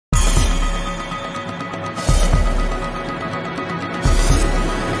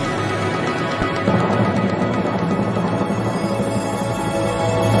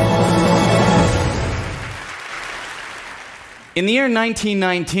In the year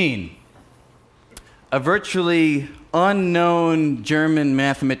 1919, a virtually unknown German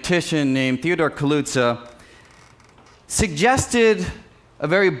mathematician named Theodor Kaluza suggested a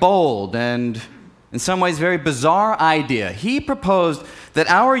very bold and, in some ways, very bizarre idea. He proposed that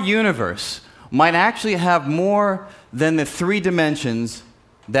our universe might actually have more than the three dimensions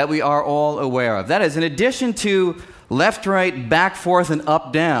that we are all aware of. That is, in addition to left, right, back, forth, and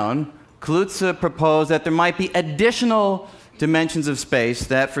up, down, Kaluza proposed that there might be additional dimensions of space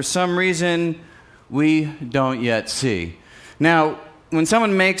that, for some reason, we don't yet see. Now, when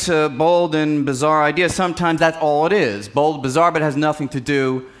someone makes a bold and bizarre idea, sometimes that's all it is. Bold, bizarre, but it has nothing to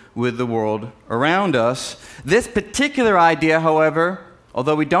do with the world around us. This particular idea, however,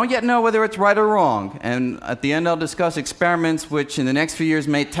 although we don't yet know whether it's right or wrong, and at the end I'll discuss experiments which in the next few years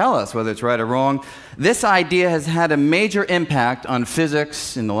may tell us whether it's right or wrong, this idea has had a major impact on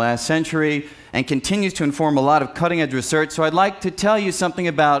physics in the last century and continues to inform a lot of cutting-edge research. So I'd like to tell you something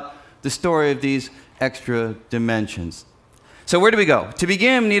about the story of these extra dimensions. So where do we go? To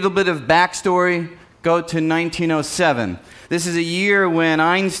begin, we need a little bit of backstory. Go to 1907. This is a year when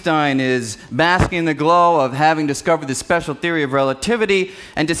Einstein is basking in the glow of having discovered the special theory of relativity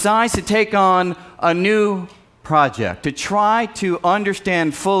and decides to take on a new project to try to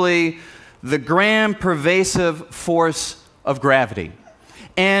understand fully the grand pervasive force of gravity.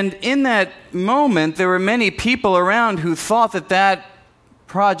 And in that moment, there were many people around who thought that that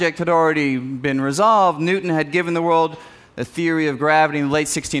project had already been resolved. Newton had given the world a theory of gravity in the late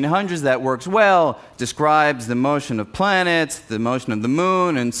 1600s that works well, describes the motion of planets, the motion of the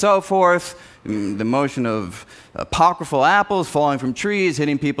moon, and so forth, the motion of apocryphal apples falling from trees,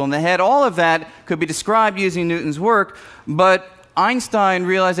 hitting people in the head. All of that could be described using Newton's work, but Einstein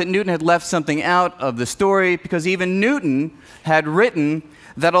realized that Newton had left something out of the story because even Newton had written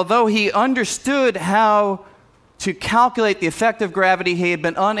that although he understood how to calculate the effect of gravity, he had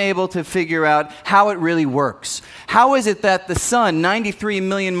been unable to figure out how it really works. How is it that the sun, 93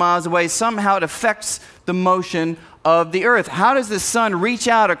 million miles away, somehow it affects the motion of the Earth? How does the sun reach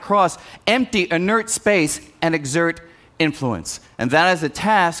out across empty, inert space and exert influence? And that is the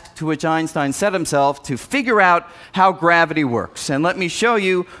task to which Einstein set himself, to figure out how gravity works. And let me show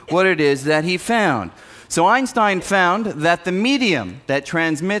you what it is that he found. So Einstein found that the medium that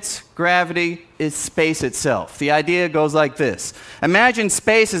transmits gravity is space itself. The idea goes like this. Imagine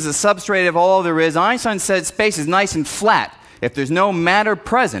space as a substrate of all there is. Einstein said space is nice and flat if there's no matter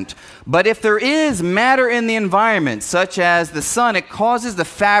present. But if there is matter in the environment, such as the sun, it causes the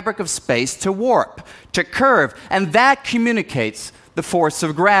fabric of space to warp, to curve, and that communicates the force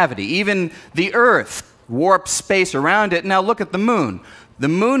of gravity. Even the Earth warps space around it. Now look at the moon. The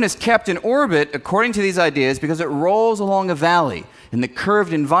moon is kept in orbit, according to these ideas, because it rolls along a valley in the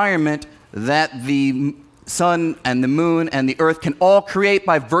curved environment that the sun and the moon and the Earth can all create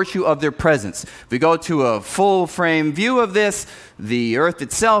by virtue of their presence. If we go to a full-frame view of this, the Earth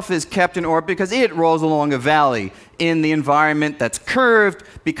itself is kept in orbit because it rolls along a valley in the environment that's curved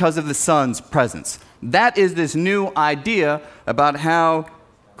because of the sun's presence. That is this new idea about how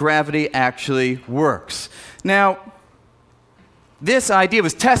gravity actually works. Now, this idea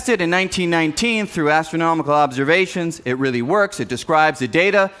was tested in 1919 through astronomical observations. It really works. It describes the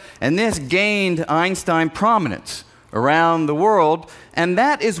data. And this gained Einstein prominence around the world. And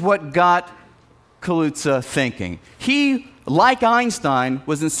that is what got Kaluza thinking. He, like Einstein,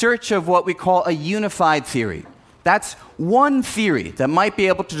 was in search of what we call a unified theory. That's one theory that might be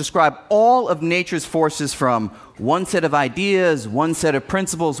able to describe all of nature's forces from one set of ideas, one set of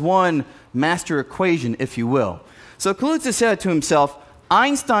principles, one master equation, if you will. So Kaluza said to himself,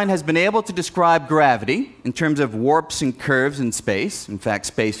 Einstein has been able to describe gravity in terms of warps and curves in space, in fact,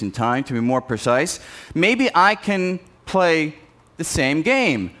 space and time, to be more precise. Maybe I can play the same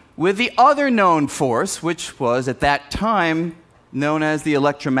game with the other known force, which was at that time known as the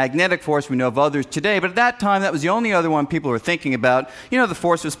electromagnetic force. We know of others today, but at that time, that was the only other one people were thinking about. You know, the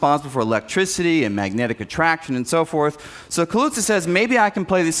force responsible for electricity and magnetic attraction and so forth. So Kaluza says, maybe I can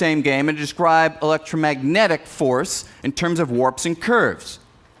play the same game and describe electromagnetic force in terms of warps and curves.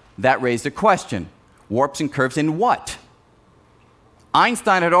 That raised a question. Warps and curves in what?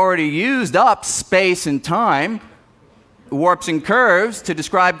 Einstein had already used up space and time, warps and curves, to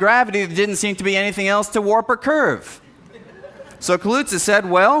describe gravity. There didn't seem to be anything else to warp or curve. So Kaluza said,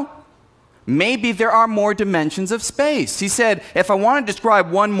 well, maybe there are more dimensions of space. He said, if I want to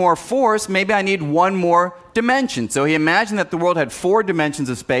describe one more force, maybe I need one more dimension. So he imagined that the world had 4 dimensions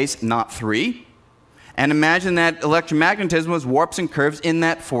of space, not 3. And imagine that electromagnetism was warps and curves in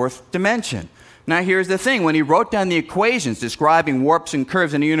that 4th dimension. Now here's the thing. When he wrote down the equations describing warps and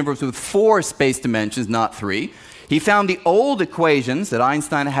curves in a universe with 4 space dimensions, not 3, He found the old equations that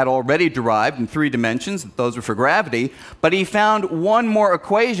Einstein had already derived in 3 dimensions. Those were for gravity. But he found one more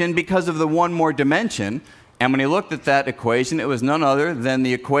equation because of the one more dimension. And when he looked at that equation, it was none other than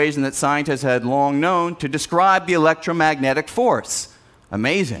the equation that scientists had long known to describe the electromagnetic force.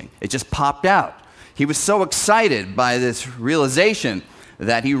 Amazing. It just popped out. He was so excited by this realization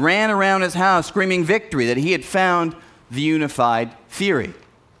that he ran around his house screaming victory, that he had found the unified theory.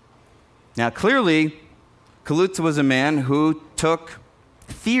 Now, clearly, Kaluza was a man who took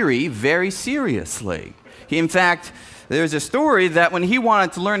theory very seriously. In fact, there's a story that when he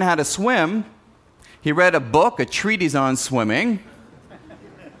wanted to learn how to swim, he read a book, a treatise on swimming,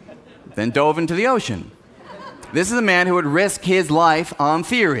 then dove into the ocean. This is a man who would risk his life on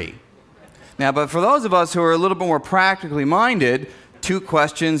theory. Now, but for those of us who are a little bit more practically minded, 2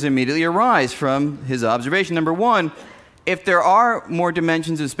 questions immediately arise from his observation. Number 1, if there are more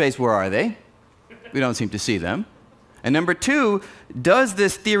dimensions of space, where are they? We don't seem to see them. And number 2, does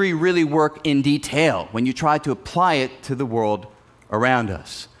this theory really work in detail when you try to apply it to the world around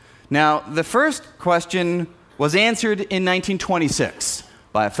us? Now, the first question was answered in 1926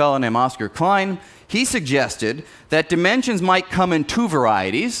 by a fellow named Oscar Klein. He suggested that dimensions might come in 2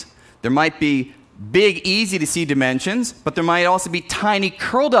 varieties. There might be big, easy-to-see dimensions, but there might also be tiny,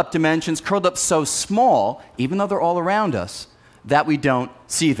 curled-up dimensions, curled up so small, even though they're all around us, that we don't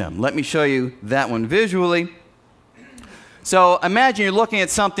see them. Let me show you that one visually. So imagine you're looking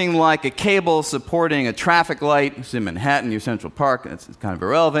at something like a cable supporting a traffic light. It's in Manhattan, near Central Park. It's kind of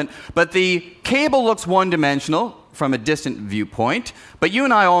irrelevant. But the cable looks one-dimensional from a distant viewpoint. But you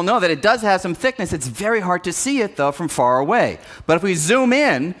and I all know that it does have some thickness. It's very hard to see it, though, from far away. But if we zoom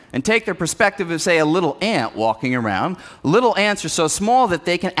in and take the perspective of, say, a little ant walking around, little ants are so small that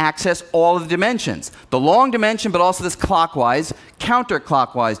they can access all of the dimensions. The long dimension, but also this clockwise,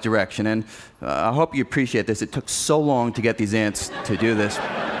 counterclockwise direction. And I hope you appreciate this. It took so long to get these ants to do this.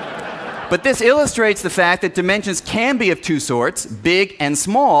 But this illustrates the fact that dimensions can be of 2 sorts, big and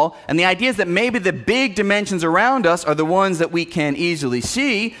small, and the idea is that maybe the big dimensions around us are the ones that we can easily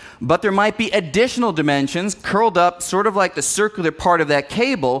see, but there might be additional dimensions curled up sort of like the circular part of that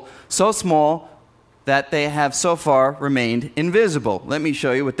cable, so small that they have so far remained invisible. Let me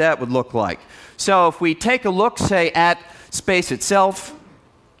show you what that would look like. So if we take a look, say, at space itself,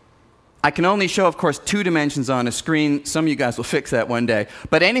 I can only show, of course, 2 dimensions on a screen. Some of you guys will fix that one day.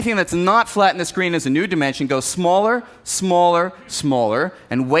 But anything that's not flat in the screen as a new dimension goes smaller, smaller, smaller,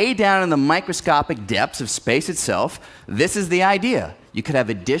 and way down in the microscopic depths of space itself. This is the idea. You could have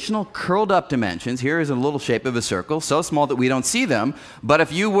additional curled up dimensions. Here is a little shape of a circle, so small that we don't see them. But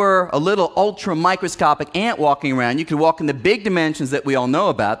if you were a little ultra microscopic ant walking around, you could walk in the big dimensions that we all know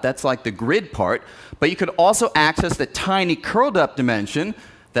about. That's like the grid part. But you could also access the tiny curled up dimension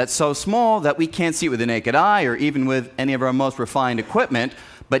that's so small that we can't see it with the naked eye or even with any of our most refined equipment,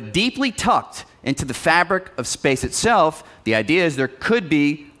 but deeply tucked into the fabric of space itself, the idea is there could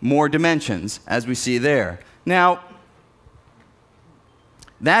be more dimensions, as we see there. Now,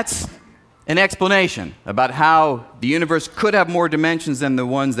 that's an explanation about how the universe could have more dimensions than the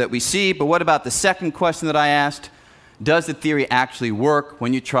ones that we see, but what about the second question that I asked? Does the theory actually work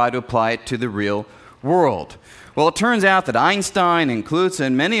when you try to apply it to the real world? Well, it turns out that Einstein and Kaluza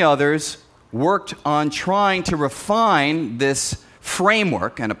and many others worked on trying to refine this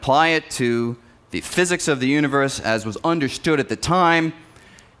framework and apply it to the physics of the universe as was understood at the time.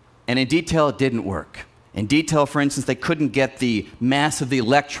 And in detail, it didn't work. In detail, for instance, they couldn't get the mass of the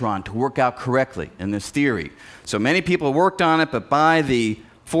electron to work out correctly in this theory. So many people worked on it, but by the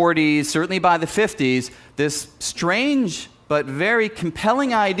 40s, certainly by the 50s, this strange but very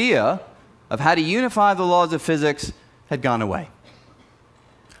compelling idea of how to unify the laws of physics had gone away.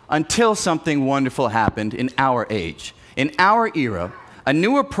 Until something wonderful happened in our age. In our era, a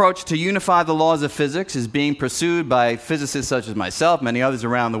new approach to unify the laws of physics is being pursued by physicists such as myself, many others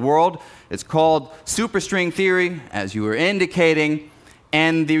around the world. It's called superstring theory, as you were indicating.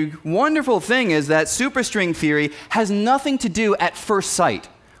 And the wonderful thing is that superstring theory has nothing to do at first sight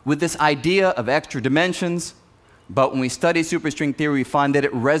with this idea of extra dimensions. But when we study superstring theory, we find that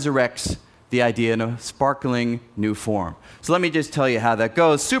it resurrects the idea in a sparkling new form. So let me just tell you how that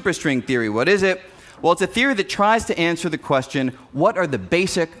goes. Superstring theory, what is it? Well, it's a theory that tries to answer the question, what are the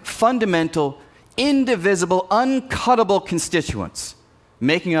basic, fundamental, indivisible, uncuttable constituents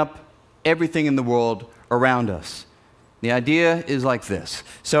making up everything in the world around us? The idea is like this.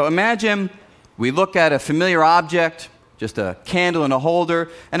 So imagine we look at a familiar object, just a candle and a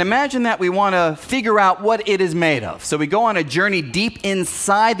holder, and imagine that we want to figure out what it is made of. So we go on a journey deep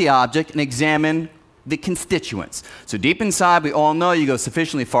inside the object and examine the constituents. So deep inside, we all know you go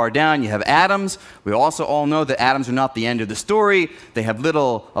sufficiently far down, you have atoms. We also all know that atoms are not the end of the story. They have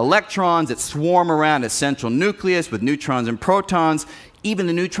little electrons that swarm around a central nucleus with neutrons and protons. Even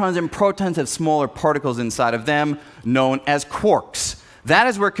the neutrons and protons have smaller particles inside of them, known as quarks. That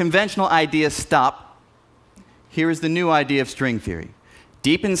is where conventional ideas stop. Here is the new idea of string theory.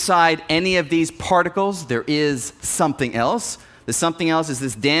 Deep inside any of these particles, there is something else. The something else is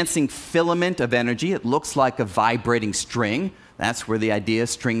this dancing filament of energy. It looks like a vibrating string. That's where the idea of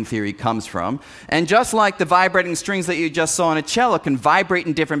string theory comes from. And just like the vibrating strings that you just saw in a cello can vibrate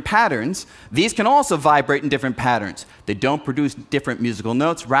in different patterns, these can also vibrate in different patterns. They don't produce different musical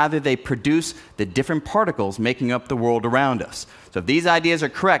notes. Rather, they produce the different particles making up the world around us. So if these ideas are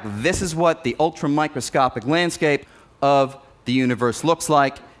correct, this is what the ultra-microscopic landscape of the universe looks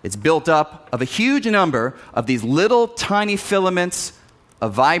like. It's built up of a huge number of these little tiny filaments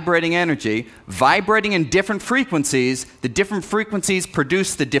of vibrating energy, vibrating in different frequencies. The different frequencies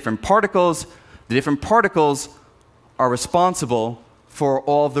produce the different particles. The different particles are responsible for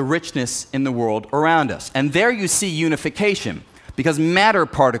all the richness in the world around us. And there you see unification, because matter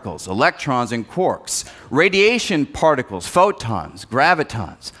particles, electrons and quarks, radiation particles, photons,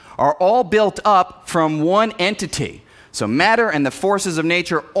 gravitons, are all built up from one entity. So matter and the forces of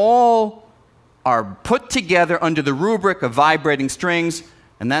nature all are put together under the rubric of vibrating strings,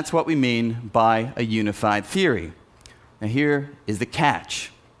 and that's what we mean by a unified theory. Now here is the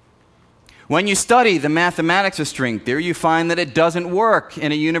catch. When you study the mathematics of string theory, you find that it doesn't work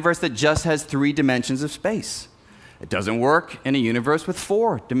in a universe that just has 3 dimensions of space. It doesn't work in a universe with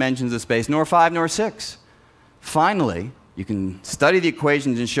 4 dimensions of space, nor 5, nor 6. Finally, you can study the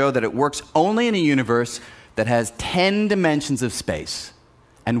equations and show that it works only in a universe that has 10 dimensions of space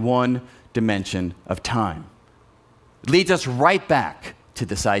and 1 dimension of time. It leads us right back to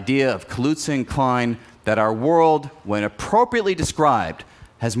this idea of Kaluza and Klein that our world, when appropriately described,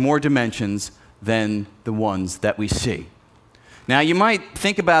 has more dimensions than the ones that we see. Now, you might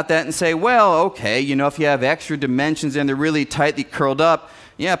think about that and say, well, okay, you know, if you have extra dimensions and they're really tightly curled up,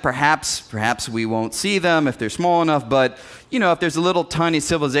 yeah, perhaps we won't see them if they're small enough, but, you know, if there's a little tiny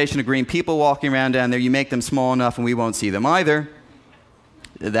civilization of green people walking around down there, you make them small enough and we won't see them either.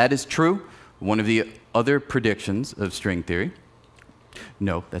 That is true. One of the other predictions of string theory.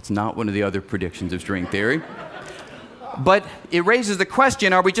 No, that's not one of the other predictions of string theory. But it raises the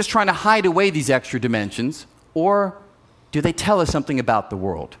question, are we just trying to hide away these extra dimensions, or do they tell us something about the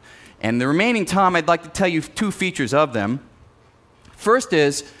world? And the remaining time, I'd like to tell you 2 features of them. First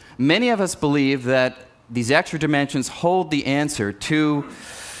is, many of us believe that these extra dimensions hold the answer to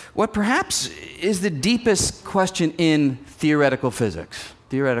what perhaps is the deepest question in theoretical physics,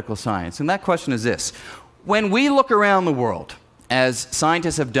 theoretical science. And that question is this. When we look around the world, as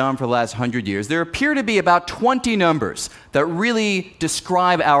scientists have done for the last 100 years, there appear to be about 20 numbers that really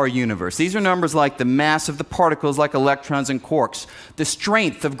describe our universe. These are numbers like the mass of the particles, like electrons and quarks, the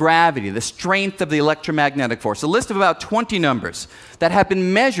strength of gravity, the strength of the electromagnetic force, a list of about 20 numbers that have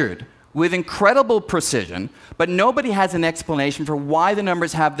been measured with incredible precision, but nobody has an explanation for why the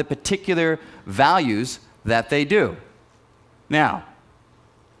numbers have the particular values that they do. Now,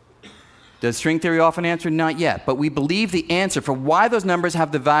 does string theory often answer? Not yet. But we believe the answer for why those numbers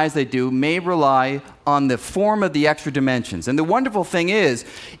have the values they do may rely on the form of the extra dimensions. And the wonderful thing is,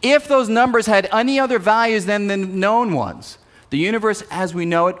 if those numbers had any other values than the known ones, the universe as we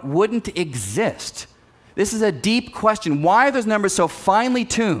know it wouldn't exist. This is a deep question. Why are those numbers so finely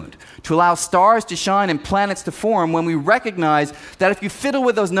tuned to allow stars to shine and planets to form when we recognize that if you fiddle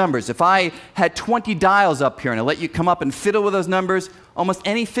with those numbers, if I had 20 dials up here and I let you come up and fiddle with those numbers, almost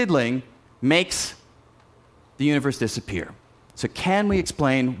any fiddling makes the universe disappear. So can we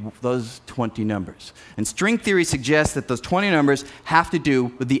explain those 20 numbers? And string theory suggests that those 20 numbers have to do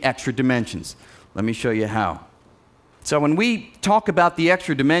with the extra dimensions. Let me show you how. So when we talk about the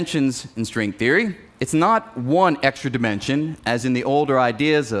extra dimensions in string theory, it's not one extra dimension, as in the older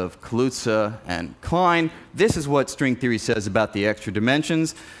ideas of Kaluza and Klein. This is what string theory says about the extra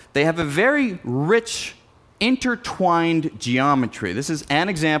dimensions. They have a very rich intertwined geometry. This is an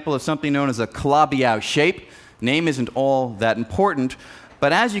example of something known as a Calabi-Yau shape. Name isn't all that important,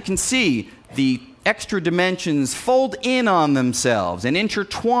 but as you can see, the extra dimensions fold in on themselves and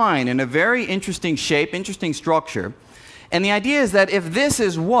intertwine in a very interesting shape, interesting structure. And the idea is that if this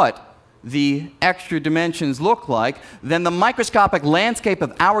is what the extra dimensions look like, then the microscopic landscape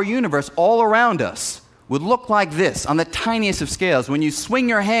of our universe all around us would look like this on the tiniest of scales. When you swing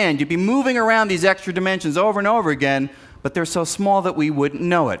your hand, you'd be moving around these extra dimensions over and over again, but they're so small that we wouldn't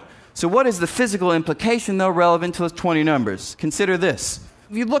know it. So what is the physical implication, though, relevant to those 20 numbers? Consider this.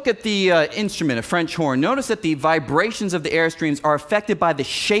 if you look at the instrument, a French horn, notice that the vibrations of the air streams are affected by the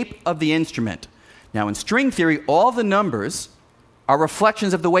shape of the instrument. Now, in string theory, all the numbers are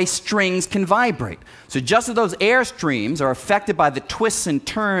reflections of the way strings can vibrate. So just as those air streams are affected by the twists and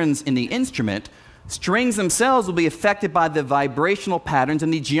turns in the instrument, strings themselves will be affected by the vibrational patterns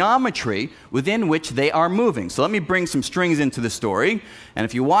and the geometry within which they are moving. So let me bring some strings into the story. And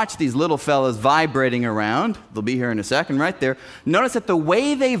if you watch these little fellas vibrating around, they'll be here in a second right there, notice that the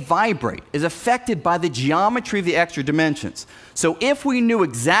way they vibrate is affected by the geometry of the extra dimensions. So if we knew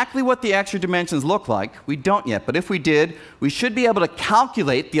exactly what the extra dimensions look like, we don't yet, but if we did, we should be able to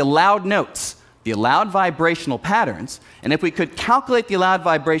calculate the allowed notes, the allowed vibrational patterns. And if we could calculate the allowed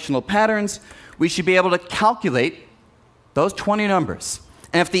vibrational patterns, we should be able to calculate those 20 numbers.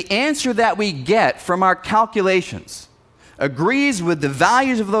 And if the answer that we get from our calculations agrees with the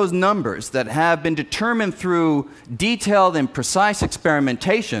values of those numbers that have been determined through detailed and precise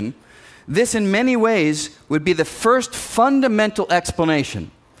experimentation, this in many ways would be the first fundamental explanation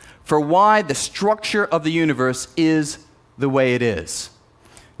for why the structure of the universe is the way it is.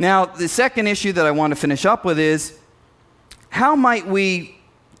 Now, the second issue that I want to finish up with is, how might we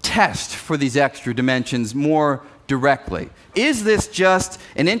test for these extra dimensions more directly? Is this just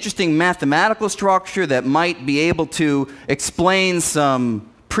an interesting mathematical structure that might be able to explain some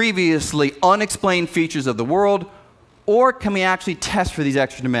previously unexplained features of the world, or can we actually test for these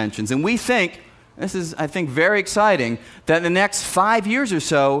extra dimensions? And we think, this is, I think, very exciting, that in the next 5 years or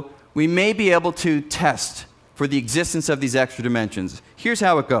so, we may be able to test for the existence of these extra dimensions. Here's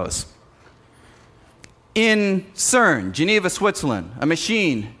how it goes. In CERN, Geneva, Switzerland, a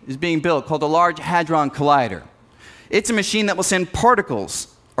machine is being built called the Large Hadron Collider. It's a machine that will send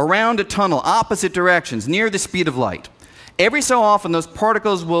particles around a tunnel, opposite directions, near the speed of light. Every so often, those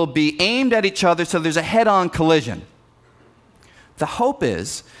particles will be aimed at each other so there's a head-on collision. The hope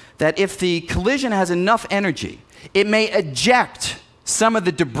is that if the collision has enough energy, it may eject some of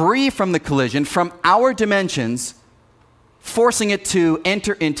the debris from the collision from our dimensions, forcing it to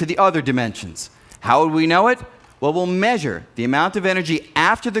enter into the other dimensions. How would we know it? Well, we'll measure the amount of energy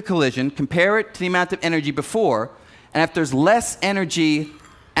after the collision, compare it to the amount of energy before, and if there's less energy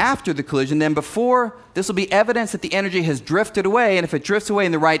after the collision than before, this will be evidence that the energy has drifted away, and if it drifts away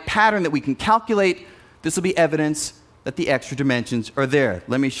in the right pattern that we can calculate, this will be evidence that the extra dimensions are there.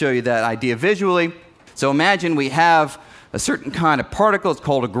 Let me show you that idea visually. So imagine we have a certain kind of particle. It's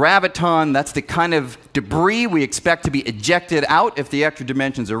called a graviton. That's the kind of debris we expect to be ejected out if the extra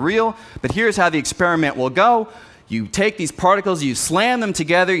dimensions are real. But here's how the experiment will go. You take these particles, you slam them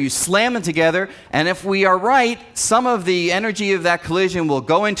together, and if we are right, some of the energy of that collision will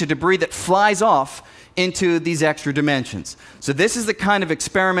go into debris that flies off into these extra dimensions. So this is the kind of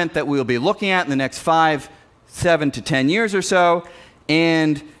experiment that we'll be looking at in the next 5, 7 to 10 years or so.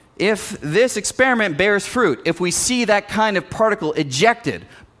 And if this experiment bears fruit, if we see that kind of particle ejected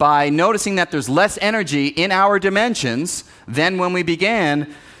by noticing that there's less energy in our dimensions than when we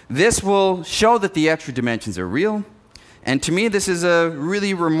began, this will show that the extra dimensions are real. And to me, this is a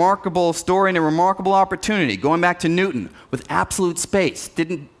really remarkable story and a remarkable opportunity. Going back to Newton, with absolute space,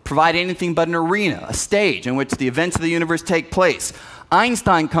 didn't provide anything but an arena, a stage in which the events of the universe take place.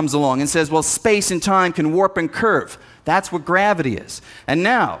 Einstein comes along and says, well, space and time can warp and curve. That's what gravity is. And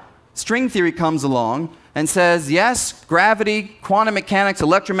now, string theory comes along and says, yes, gravity, quantum mechanics,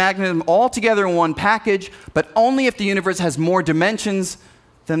 electromagnetism, all together in one package, but only if the universe has more dimensions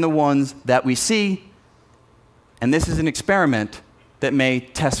than the ones that we see. And this is an experiment that may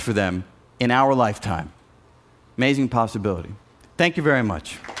test for them in our lifetime. Amazing possibility. Thank you very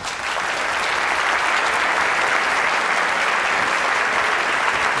much. That's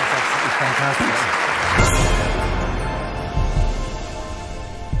absolutely fantastic.